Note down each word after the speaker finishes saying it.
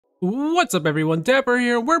What's up everyone, Dapper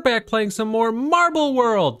here. We're back playing some more Marble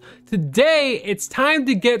World. Today, it's time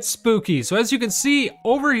to get spooky. So as you can see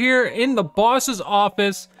over here in the boss's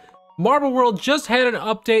office, Marble World just had an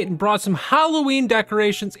update and brought some Halloween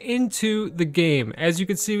decorations into the game. As you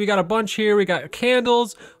can see, we got a bunch here. We got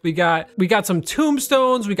candles, we got some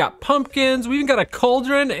tombstones, we got pumpkins, we even got a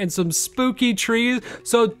cauldron and some spooky trees.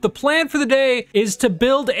 So the plan for the day is to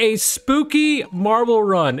build a spooky marble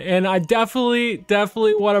run. And I definitely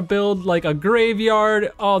want to build like a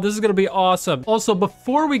graveyard. Oh, this is gonna be awesome. Also,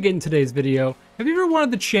 before we get into today's video, have you ever wanted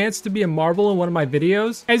the chance to be a marble in one of my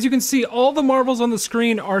videos? As you can see, all the marbles on the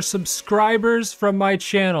screen are subscribers from my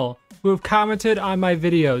channel who have commented on my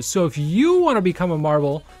videos. So if you want to become a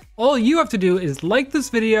marble, all you have to do is like this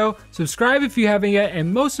video, subscribe if you haven't yet,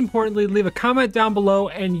 and most importantly, leave a comment down below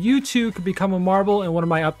and you too could become a marble in one of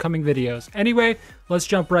my upcoming videos. Anyway, let's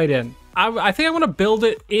jump right in. I think I want to build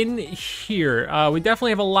it in here. We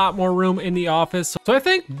definitely have a lot more room in the office. So I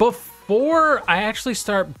think before I actually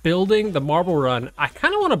start building the marble run, I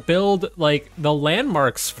kind of want to build like the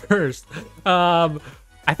landmarks first. I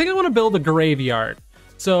think I want to build a graveyard.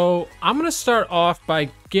 So I'm going to start off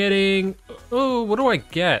by getting, oh, what do I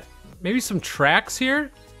get? Maybe some tracks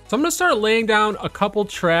here. So I'm going to start laying down a couple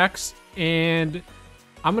tracks and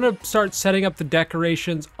I'm going to start setting up the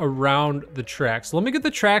decorations around the tracks. So let me get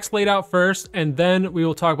the tracks laid out first and then we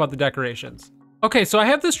will talk about the decorations. Okay, so I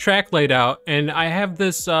have this track laid out and I have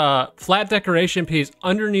this flat decoration piece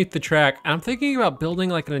underneath the track. And I'm thinking about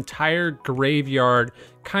building like an entire graveyard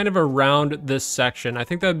kind of around this section. I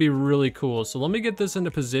think that'd be really cool. So let me get this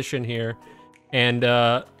into position here. And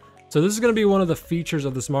so this is gonna be one of the features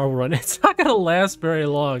of this marble run. It's not gonna last very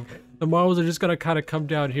long. The marbles are just gonna kind of come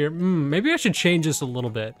down here. Maybe I should change this a little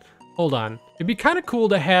bit. Hold on. It'd be kind of cool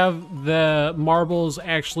to have the marbles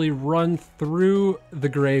actually run through the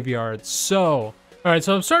graveyard. So, all right,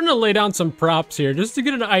 so I'm starting to lay down some props here just to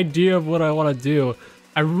get an idea of what I want to do.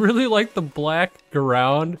 I really like the black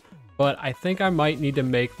ground, but I think I might need to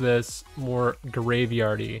make this more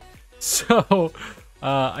graveyardy. So,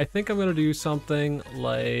 I think I'm gonna do something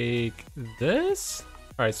like this.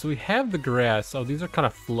 All right, so we have the grass. Oh, these are kind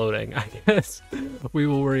of floating. I guess we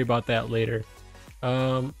will worry about that later.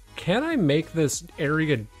 Can I make this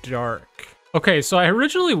area dark? Okay, so I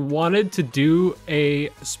originally wanted to do a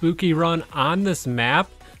spooky run on this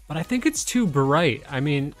map, but I think it's too bright. I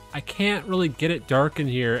mean, I can't really get it dark in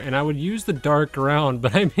here, and I would use the dark ground,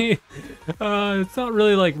 but I mean, it's not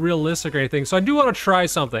really like realistic or anything. So I do want to try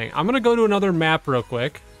something. I'm gonna go to another map real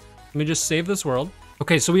quick. Let me just save this world.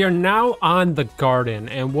 Okay, so we are now on the garden,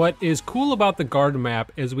 and what is cool about the garden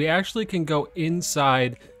map is we actually can go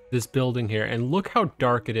inside this building here, and look how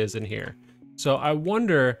dark it is in here. So I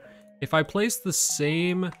wonder if I place the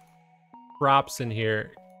same props in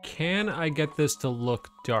here, can I get this to look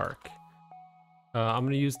dark? I'm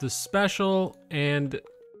gonna use the special, and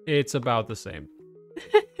it's about the same.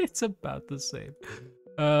 It's about the same.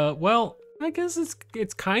 Well, I guess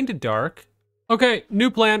it's kind of dark. Okay,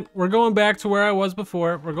 new plan. We're going back to where I was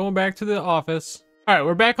before. We're going back to the office. All right,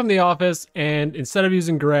 we're back on the office, and instead of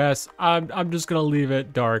using grass, I'm just gonna leave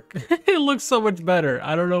it dark. It looks so much better.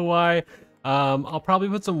 I don't know why. I'll probably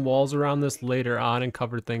put some walls around this later on and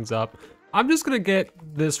cover things up. I'm just gonna get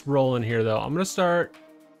this rolling here though. I'm gonna start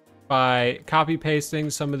by copy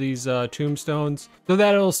pasting some of these tombstones so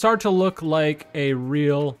that it'll start to look like a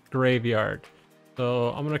real graveyard.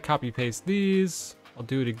 So I'm gonna copy paste these. I'll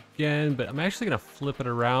do it again, but I'm actually gonna flip it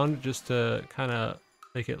around just to kind of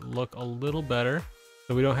make it look a little better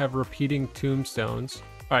so we don't have repeating tombstones.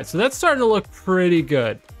 All right, so that's starting to look pretty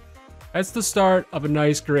good. That's the start of a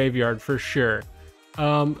nice graveyard for sure.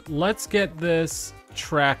 Let's get this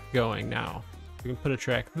track going now. We can put a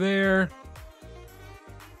track there.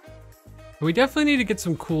 We definitely need to get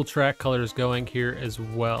some cool track colors going here as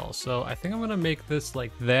well. So I think I'm gonna make this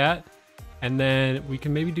like that. And then we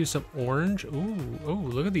can maybe do some orange. Ooh,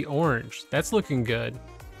 look at the orange. That's looking good.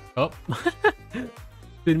 Oh,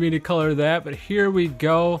 didn't mean to color that, but here we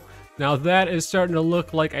go. Now that is starting to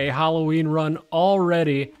look like a Halloween run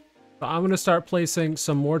already. So I'm gonna start placing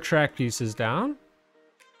some more track pieces down.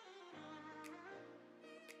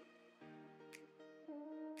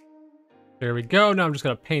 There we go. Now I'm just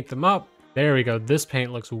gonna paint them up. There we go. This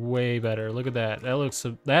paint looks way better. Look at that. That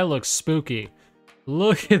looks spooky.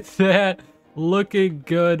 Look at that. Looking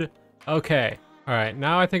good. Okay. All right.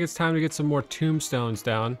 Now I think it's time to get some more tombstones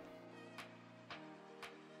down.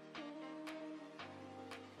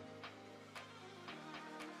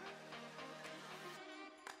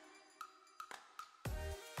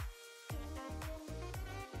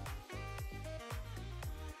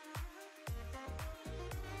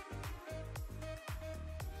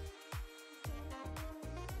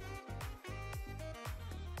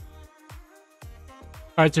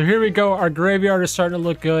 All right, so here we go. Our graveyard is starting to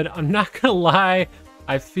look good. I'm not gonna lie,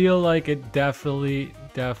 I feel like it definitely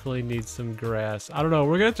needs some grass. I don't know,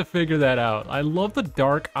 we're gonna have to figure that out. I love the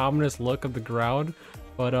dark, ominous look of the ground,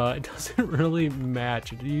 but it doesn't really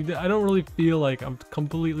match. I don't really feel like I'm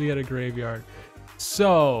completely at a graveyard.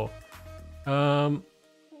 So, I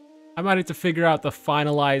might have to figure out the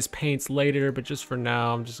finalized paints later, but just for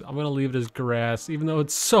now, I'm gonna leave it as grass. Even though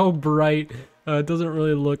it's so bright, it doesn't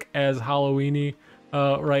really look as Halloween-y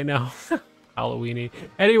right now. Halloween-y.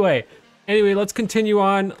 Anyway, let's continue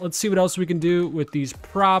on. Let's see what else we can do with these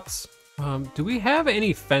props. Do we have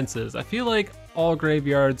any fences? I feel like all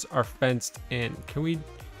graveyards are fenced in. Can we,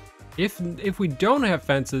 if we don't have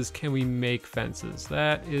fences, can we make fences?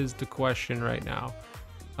 That is the question right now.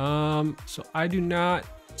 So I do not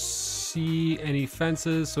see any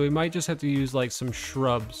fences, so we might just have to use like some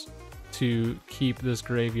shrubs to keep this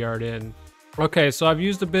graveyard in. Okay, so I've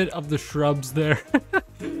used a bit of the shrubs there.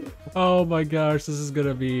 Oh my gosh, this is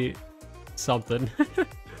gonna be something.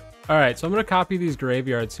 All right, so I'm gonna copy these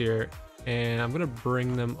graveyards here and I'm gonna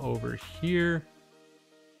bring them over here.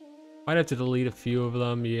 Might have to delete a few of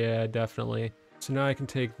them. Yeah, definitely. So now I can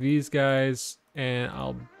take these guys and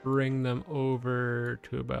I'll bring them over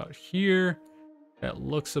to about here. That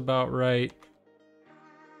looks about right.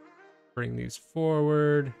 Bring these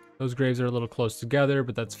forward. Those graves are a little close together,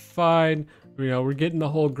 but that's fine. You know, we're getting the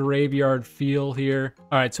whole graveyard feel here.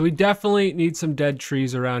 All right, so we definitely need some dead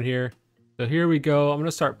trees around here. So here we go. I'm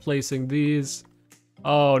gonna start placing these.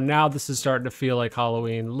 Oh, now this is starting to feel like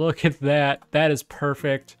Halloween. Look at that. That is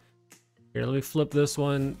perfect. Here, let me flip this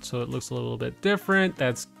one so it looks a little bit different.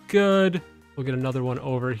 That's good. We'll get another one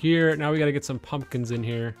over here. Now we gotta get some pumpkins in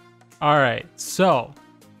here. All right, so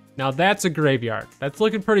now that's a graveyard. That's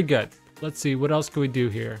looking pretty good. Let's see, what else can we do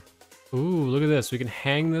here? Ooh, look at this. We can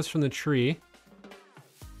hang this from the tree.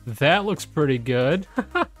 That looks pretty good.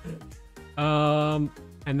 And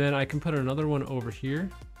then I can put another one over here.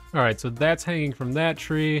 All right, so that's hanging from that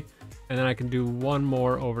tree. And then I can do one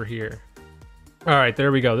more over here. All right,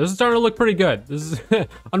 there we go. This is starting to look pretty good. This is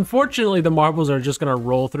unfortunately, the marbles are just gonna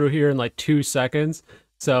roll through here in like 2 seconds.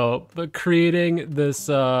 So, but creating this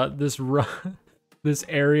this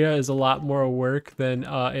area is a lot more work than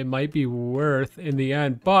it might be worth in the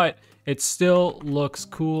end, but it still looks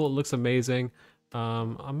cool. It looks amazing.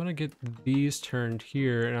 I'm gonna get these turned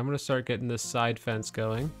here and I'm gonna start getting this side fence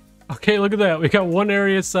going. Okay, look at that. We got one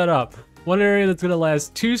area set up. One area that's gonna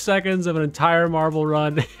last 2 seconds of an entire marble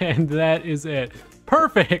run, and that is it.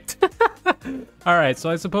 Perfect. All right, so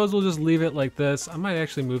I suppose we'll just leave it like this. I might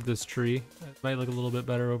actually move this tree. It might look a little bit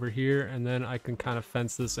better over here, and then I can kind of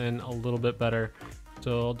fence this in a little bit better.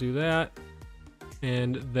 So I'll do that,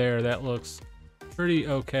 and there, that looks pretty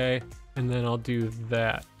okay. And then I'll do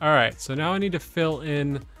that. All right, so now I need to fill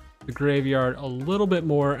in the graveyard a little bit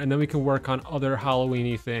more, and then we can work on other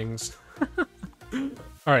Halloween-y things.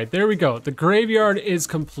 All right, there we go. The graveyard is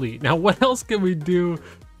complete. Now, what else can we do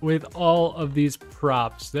with all of these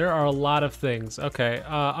props? There are a lot of things. Okay,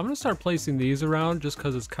 I'm gonna start placing these around just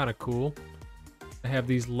because it's kind of cool. I have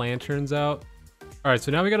these lanterns out. All right,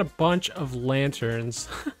 so now we got a bunch of lanterns.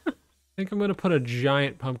 I think I'm gonna put a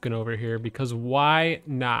giant pumpkin over here because why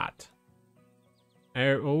not?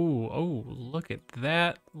 Oh, look at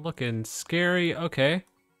that. Looking scary. Okay,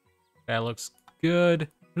 that looks good.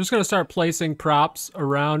 I'm just gonna start placing props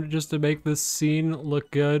around just to make this scene look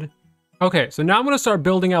good. Okay, so now I'm gonna start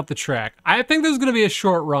building out the track. I think this is gonna be a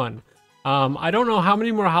short run. I don't know how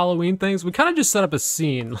many more Halloween things. We kind of just set up a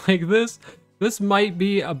scene like this. This might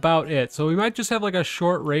be about it. So we might just have like a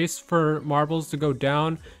short race for marbles to go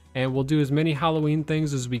down, and we'll do as many Halloween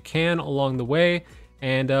things as we can along the way,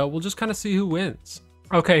 and we'll just kind of see who wins.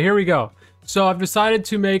 Okay, here we go. So I've decided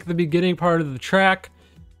to make the beginning part of the track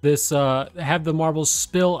this have the marbles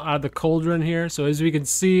spill out of the cauldron here. So as we can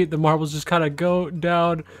see, the marbles just kind of go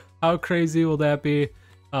down. How crazy will that be?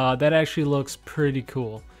 That actually looks pretty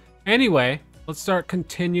cool. Anyway, let's start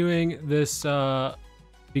continuing this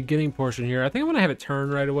beginning portion here. I think I'm gonna have it turn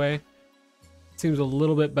right away. Seems a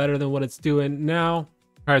little bit better than what it's doing now. All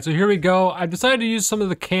right, so here we go. I decided to use some of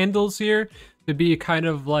the candles here to be kind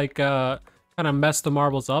of like kind of mess the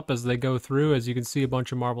marbles up as they go through. As you can see, a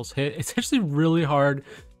bunch of marbles hit. It's actually really hard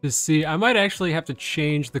to see. I might actually have to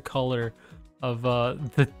change the color of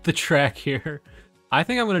the track here. I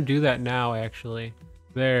think I'm gonna do that now, actually.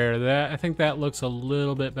 There, I think that looks a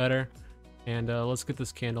little bit better. And let's get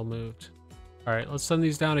this candle moved. All right, let's send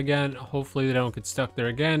these down again. Hopefully they don't get stuck there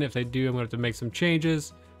again. If they do, I'm gonna have to make some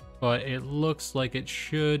changes, but it looks like it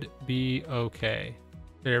should be okay.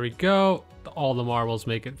 There we go. All the marbles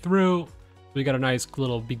make it through. We got a nice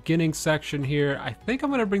little beginning section here. I think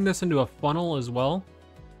I'm gonna bring this into a funnel as well.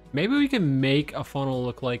 Maybe we can make a funnel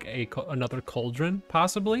look like another cauldron,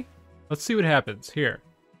 possibly. Let's see what happens here.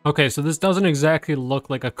 Okay, so this doesn't exactly look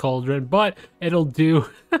like a cauldron, but it'll do.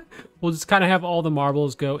 We'll just kind of have all the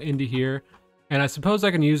marbles go into here. And I suppose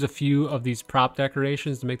I can use a few of these prop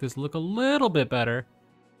decorations to make this look a little bit better.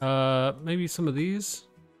 Maybe some of these.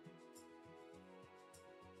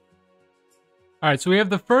 All right, so we have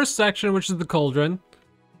the first section, which is the cauldron.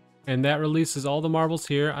 And that releases all the marbles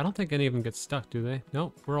here. I don't think any of them get stuck, do they?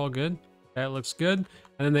 Nope, we're all good. That looks good. And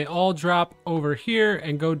then they all drop over here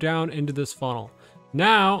and go down into this funnel.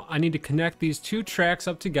 Now, I need to connect these two tracks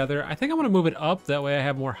up together. I think I'm gonna move it up, that way I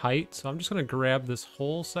have more height. So I'm just gonna grab this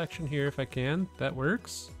whole section here if I can. That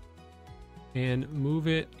works. And move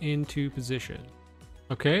it into position.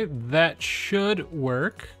 Okay, that should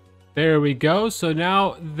work. There we go. So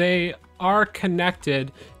now they are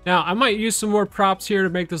connected. Now, I might use some more props here to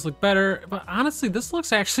make this look better, but honestly, this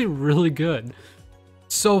looks actually really good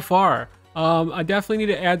so far. I definitely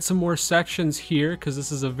need to add some more sections here because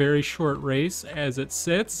this is a very short race as it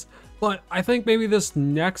sits. But I think maybe this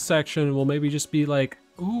next section will maybe just be like,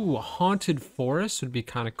 ooh, a haunted forest would be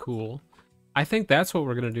kind of cool. I think that's what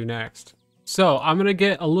we're going to do next. So I'm going to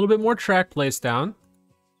get a little bit more track placed down.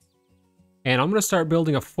 And I'm going to start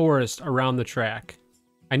building a forest around the track.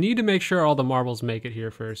 I need to make sure all the marbles make it here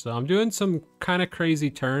first. So I'm doing some kind of crazy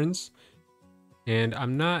turns. And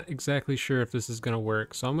I'm not exactly sure if this is going to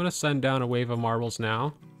work. So I'm going to send down a wave of marbles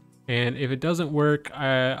now. And if it doesn't work,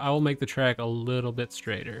 I will make the track a little bit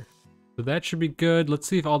straighter. So that should be good. Let's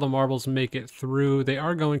see if all the marbles make it through. They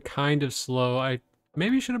are going kind of slow. I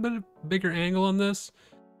maybe should have been a bigger angle on this.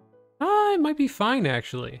 It might be fine,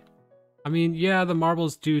 actually. I mean, yeah, the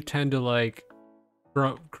marbles do tend to, like,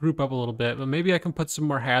 group up a little bit, but maybe I can put some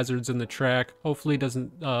more hazards in the track. Hopefully it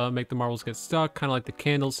doesn't make the marbles get stuck, kind of like the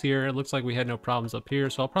candles here. It looks like we had no problems up here,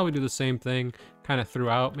 so I'll probably do the same thing kind of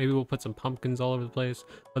throughout. Maybe we'll put some pumpkins all over the place.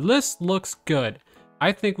 But this looks good.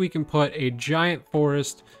 I think we can put a giant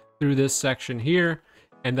forest through this section here,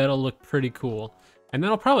 and that'll look pretty cool. And then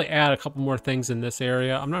I'll probably add a couple more things in this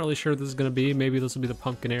area. I'm not really sure what this is going to be. Maybe this will be the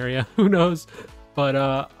pumpkin area. Who knows? But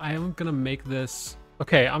I am going to make this...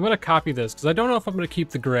 Okay, I'm going to copy this because I don't know if I'm going to keep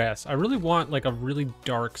the grass. I really want like a really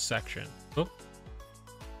dark section. Oh,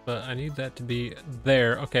 but I need that to be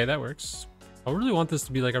there. Okay, that works. I really want this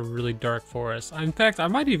to be like a really dark forest. In fact, I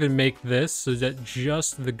might even make this so that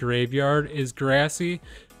just the graveyard is grassy.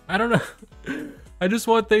 I don't know. I just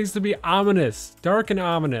want things to be ominous, dark and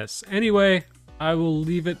ominous. Anyway, I will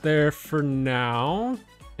leave it there for now.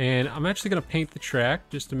 And I'm actually going to paint the track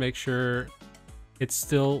just to make sure it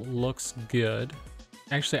still looks good.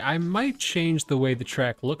 Actually, I might change the way the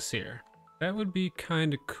track looks here. That would be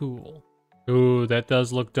kind of cool. Ooh, that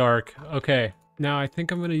does look dark. Okay, now I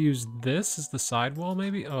think I'm going to use this as the sidewall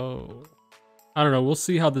maybe? Oh, I don't know. We'll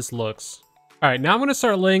see how this looks. All right, now I'm going to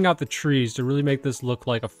start laying out the trees to really make this look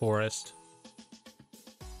like a forest.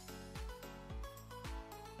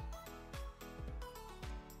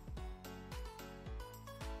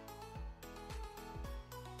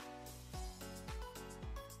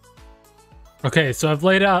 Okay, so I've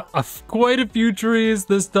laid out quite a few trees.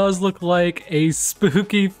 This does look like a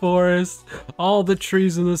spooky forest. All the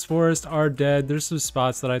trees in this forest are dead. There's some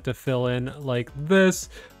spots that I have to fill in like this,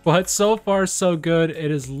 but so far so good.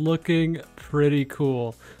 It is looking pretty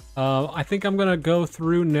cool. I think I'm gonna go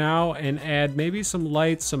through now and add maybe some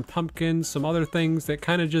lights, some pumpkins, some other things that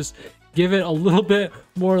kind of just give it a little bit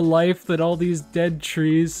more life than all these dead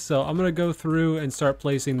trees. So I'm gonna go through and start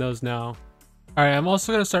placing those now. Alright, I'm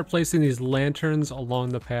also going to start placing these lanterns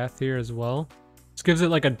along the path here as well. This gives it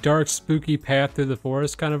like a dark, spooky path through the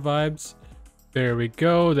forest kind of vibes. There we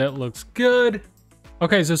go, that looks good.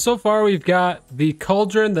 Okay, so far we've got the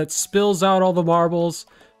cauldron that spills out all the marbles.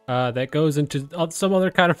 That goes into some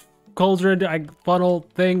other kind of cauldron, funnel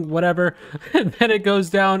thing, whatever. And then it goes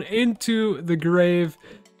down into the grave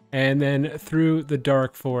and then through the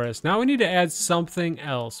dark forest. Now we need to add something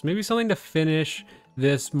else. Maybe something to finish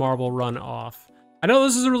this marble run off. I know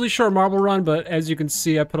this is a really short marble run, but as you can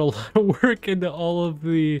see, I put a lot of work into all of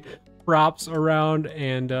the props around,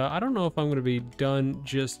 and I don't know if I'm going to be done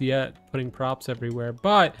just yet putting props everywhere,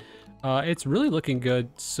 but it's really looking good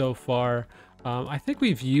so far. I think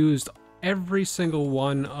we've used every single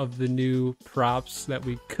one of the new props that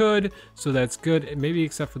we could, so that's good. Maybe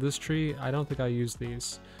except for this tree, I don't think I used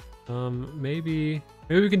these. Maybe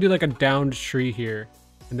we can do like a downed tree here,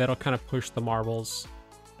 and that'll kind of push the marbles.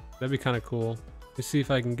 That'd be kind of cool. Let's see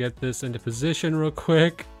if I can get this into position real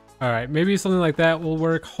quick. All right, maybe something like that will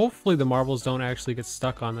work. Hopefully the marbles don't actually get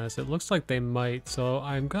stuck on this. It looks like they might, so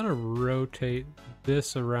I'm gonna rotate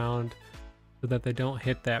this around so that they don't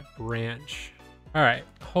hit that branch. All right,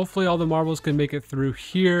 hopefully all the marbles can make it through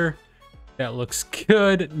here. That looks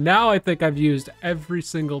good. Now I think I've used every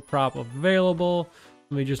single prop available.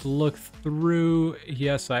 Let me just look through.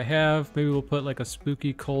 Yes, I have. Maybe we'll put like a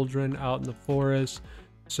spooky cauldron out in the forest,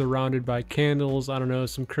 surrounded by candles. I don't know,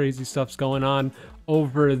 some crazy stuff's going on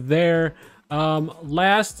over there.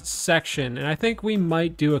 Last section, and I think we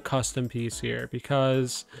might do a custom piece here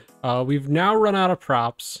because we've now run out of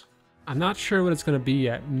props. I'm not sure what it's going to be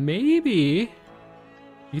yet. Maybe,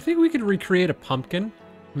 you think we could recreate a pumpkin?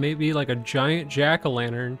 Maybe like a giant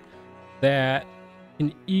jack-o'-lantern that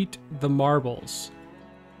can eat the marbles.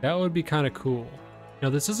 That would be kind of cool. Now,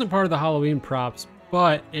 this isn't part of the Halloween props,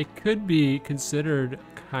 but it could be considered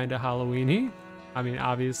kind of Halloween-y. I mean,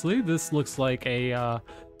 obviously, this looks like a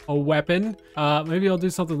weapon. Maybe I'll do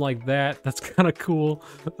something like that. That's kind of cool.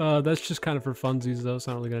 That's just kind of for funsies, though. It's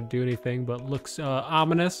not really going to do anything, but looks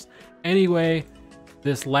ominous. Anyway,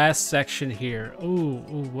 this last section here. Ooh,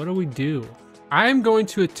 what do we do? I'm going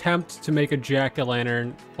to attempt to make a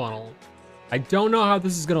jack-o'-lantern funnel. I don't know how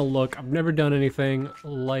this is going to look. I've never done anything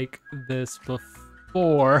like this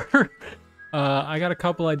before. I got a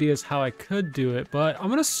couple ideas how I could do it, but I'm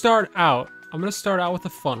going to start out. I'm going to start out with a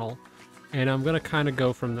funnel, and I'm going to kind of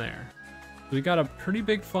go from there. We got a pretty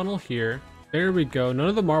big funnel here. There we go. None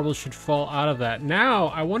of the marbles should fall out of that. Now,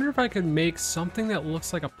 I wonder if I could make something that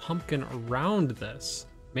looks like a pumpkin around this.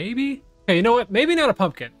 Maybe? Hey, you know what? Maybe not a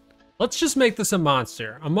pumpkin. Let's just make this a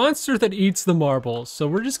monster that eats the marbles. So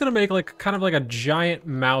we're just gonna make like kind of like a giant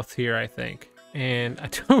mouth here, I think. And I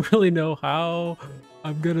don't really know how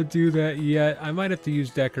I'm gonna do that yet. I might have to use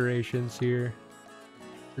decorations here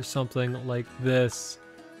or something like this.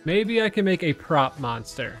 Maybe I can make a prop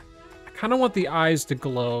monster. I kind of want the eyes to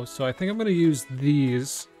glow, so I think I'm gonna use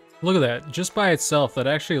these. Look at that, just by itself, that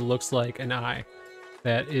actually looks like an eye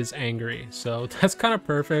that is angry. So that's kind of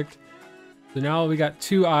perfect. So now we got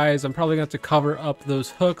two eyes. I'm probably gonna have to cover up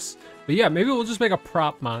those hooks. But yeah, maybe we'll just make a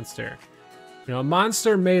prop monster. You know, a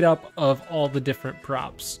monster made up of all the different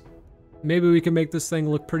props. Maybe we can make this thing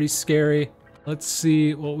look pretty scary. Let's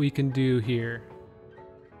see what we can do here.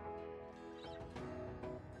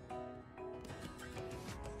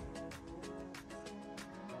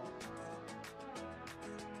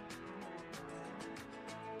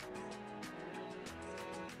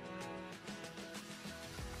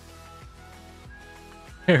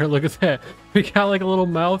 Here, look at that. We got like a little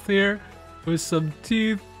mouth here with some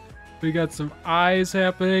teeth. We got some eyes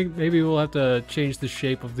happening. Maybe we'll have to change the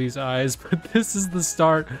shape of these eyes, but this is the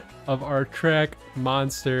start of our track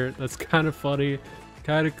monster. That's kind of funny,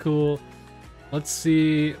 kind of cool. Let's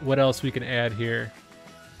see what else we can add here.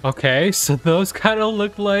 Okay, so those kind of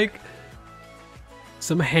look like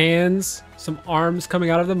some hands, some arms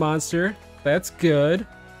coming out of the monster. That's good.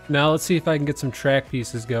 Now let's see if I can get some track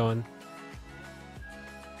pieces going.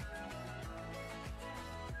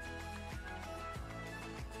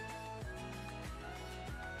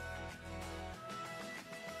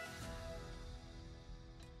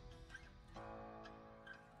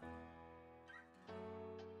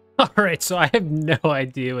 Alright, so I have no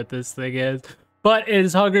idea what this thing is, but it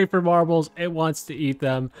is hungry for marbles. It wants to eat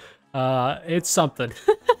them. It's something.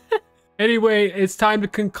 Anyway, it's time to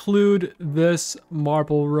conclude this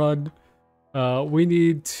marble run. We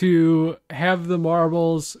need to have the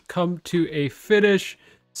marbles come to a finish.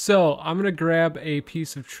 So I'm going to grab a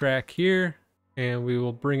piece of track here, and we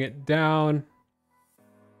will bring it down.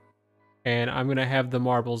 And I'm going to have the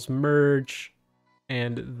marbles merge,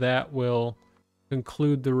 and that will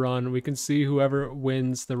conclude the run. We can see whoever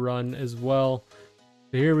wins the run as well.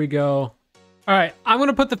 So here we go. All right, I'm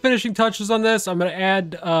gonna put the finishing touches on this. I'm gonna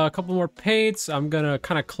add a couple more paints. I'm gonna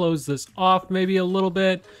kind of close this off maybe a little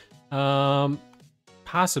bit.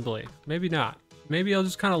 Possibly, maybe not. Maybe I'll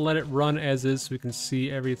just kind of let it run as is so we can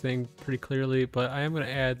see everything pretty clearly, but I am gonna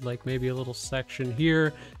add like maybe a little section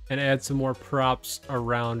here and add some more props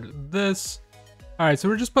around this. All right, so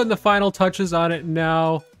we're just putting the final touches on it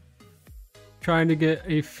now. Trying to get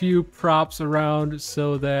a few props around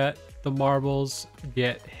so that the marbles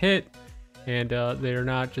get hit and they're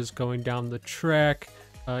not just going down the track.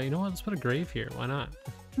 You know what? Let's put a grave here. Why not?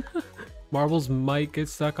 Marbles might get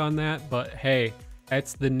stuck on that, but hey,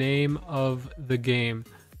 that's the name of the game.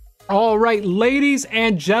 All right, ladies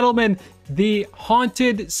and gentlemen, the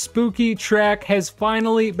haunted spooky track has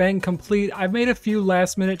finally been complete. I've made a few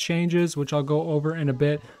last minute changes, which I'll go over in a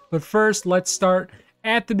bit. But first, let's start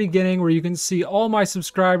at the beginning where you can see all my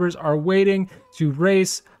subscribers are waiting to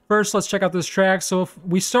race. First, let's check out this track. So if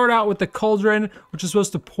we start out with the cauldron, which is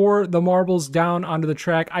supposed to pour the marbles down onto the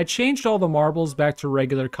track. I changed all the marbles back to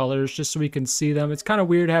regular colors just so we can see them. It's kind of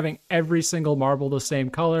weird having every single marble the same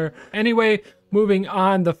color. Anyway, moving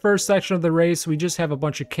on, the first section of the race, we just have a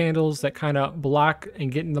bunch of candles that kind of block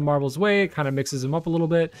and get in the marbles' way. It kind of mixes them up a little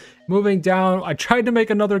bit. Moving down, I tried to make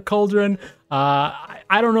another cauldron.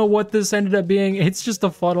 I don't know what this ended up being. It's just a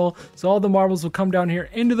funnel. So all the marbles will come down here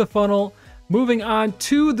into the funnel. Moving on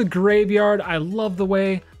to the graveyard. I love the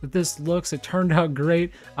way that this looks. It turned out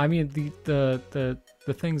great. I mean, the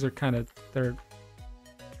things are kind of, they're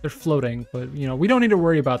floating, but you know, we don't need to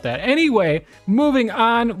worry about that. Anyway, moving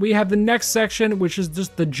on, we have the next section, which is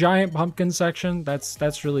just the giant pumpkin section.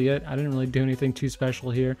 That's really it. I didn't really do anything too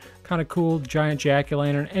special here. Kind of cool, giant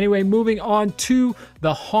jack-o'-lantern. Anyway, moving on to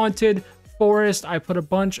the haunted forest. I put a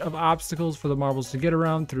bunch of obstacles for the marbles to get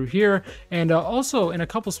around through here, and also in a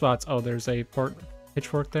couple spots, oh, there's a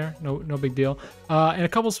pitchfork there, no big deal. In a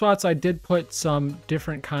couple spots I did put some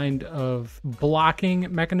different kind of blocking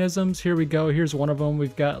mechanisms. Here we go, here's one of them.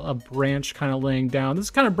 We've got a branch kind of laying down. This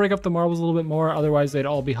kind of break up the marbles a little bit more, otherwise they'd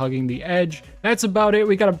all be hugging the edge. That's about it.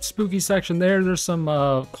 We got a spooky section there. There's some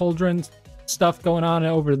cauldron stuff going on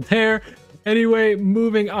over there. Anyway,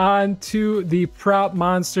 moving on to the prop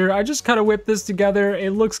monster. I just kind of whipped this together.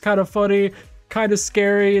 It looks kind of funny, kind of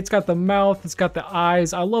scary. It's got the mouth, it's got the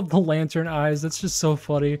eyes. I love the lantern eyes. That's just so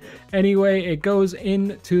funny. Anyway, it goes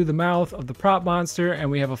into the mouth of the prop monster, and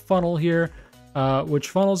we have a funnel here, which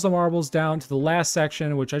funnels the marbles down to the last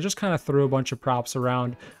section, which I just kind of threw a bunch of props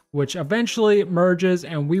around, which eventually merges,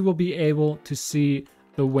 and we will be able to see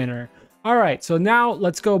the winner. All right, so now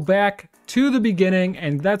let's go back to the beginning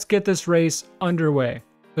and let's get this race underway.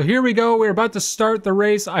 So here we go, we're about to start the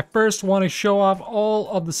race. I first want to show off all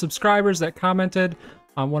of the subscribers that commented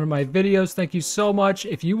on one of my videos. Thank you so much.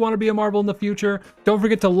 If you want to be a marble in the future, don't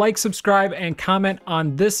forget to like, subscribe, and comment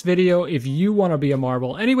on this video if you want to be a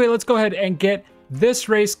marble. Anyway, let's go ahead and get this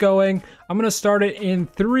race going. I'm going to start it in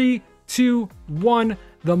 3, 2, 1.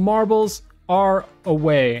 The marbles are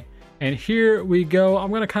away. And here we go. I'm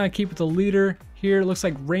going to kind of keep it the leader here. It looks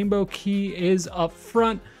like Rainbow Key is up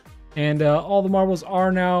front. And all the marbles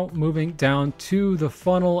are now moving down to the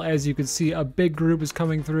funnel. As you can see, a big group is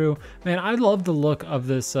coming through. Man, I love the look of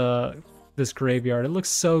this this graveyard. It looks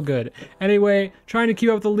so good. Anyway, trying to keep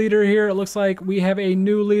up with the leader here. It looks like we have a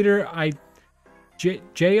new leader.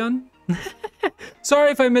 Jayon? Sorry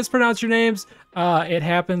if I mispronounce your names. It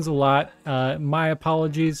happens a lot. My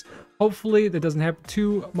apologies. Hopefully that doesn't happen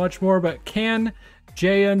too much more, but can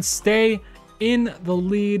Jayon stay in the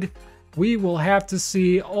lead? We will have to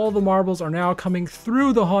see. All the marbles are now coming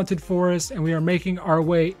through the haunted forest, and we are making our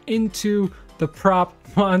way into the prop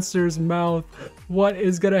monster's mouth. What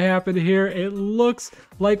is going to happen here? It looks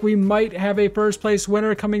like we might have a first place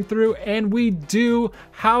winner coming through, and we do.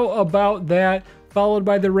 How about that? Followed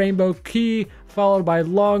by the Rainbow Key, followed by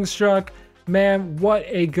Longstruck. Man, what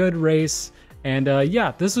a good race. And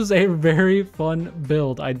yeah, this was a very fun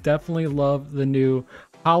build. I definitely love the new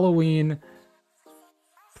Halloween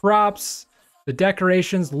props. The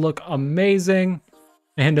decorations look amazing.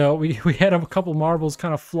 And we had a couple marbles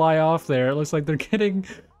kind of fly off there. It looks like they're getting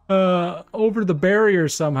over the barrier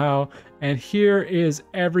somehow. And here is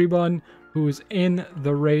everyone who's in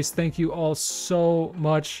the race. Thank you all so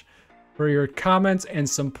much for your comments and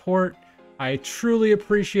support. I truly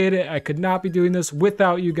appreciate it. I could not be doing this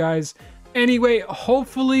without you guys. Anyway,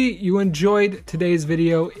 hopefully you enjoyed today's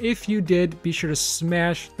video. If you did, be sure to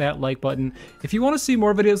smash that like button. If you want to see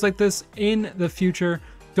more videos like this in the future,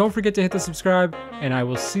 don't forget to hit the subscribe, and I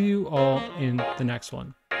will see you all in the next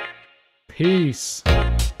one. Peace.